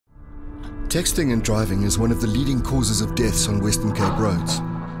Texting and driving is one of the leading causes of deaths on Western Cape roads.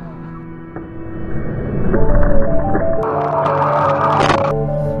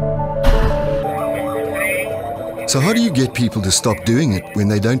 So how do you get people to stop doing it when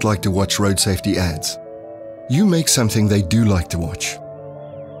they don't like to watch road safety ads? You make something they do like to watch.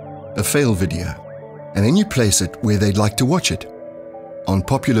 A fail video. And then you place it where they'd like to watch it. On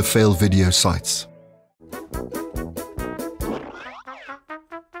popular fail video sites.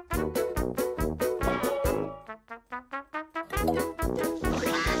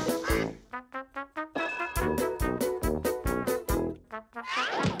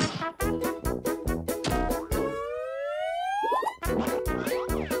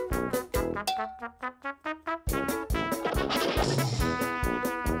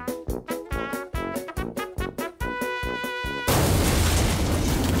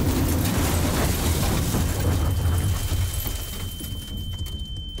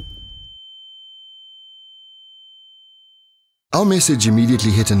 Our message immediately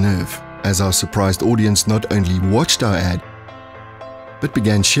hit a nerve, as our surprised audience not only watched our ad, but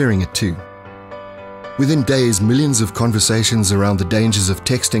began sharing it too. Within days, millions of conversations around the dangers of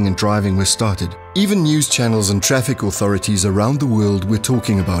texting and driving were started. Even news channels and traffic authorities around the world were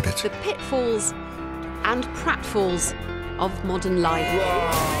talking about it. The pitfalls and pratfalls of modern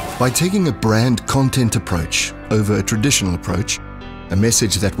life. By taking a brand content approach over a traditional approach, a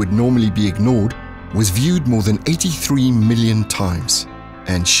message that would normally be ignored was viewed more than 83 million times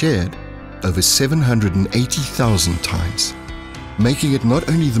and shared over 780,000 times, making it not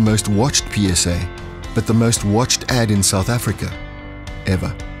only the most watched PSA, but the most watched ad in South Africa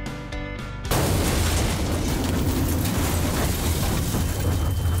ever.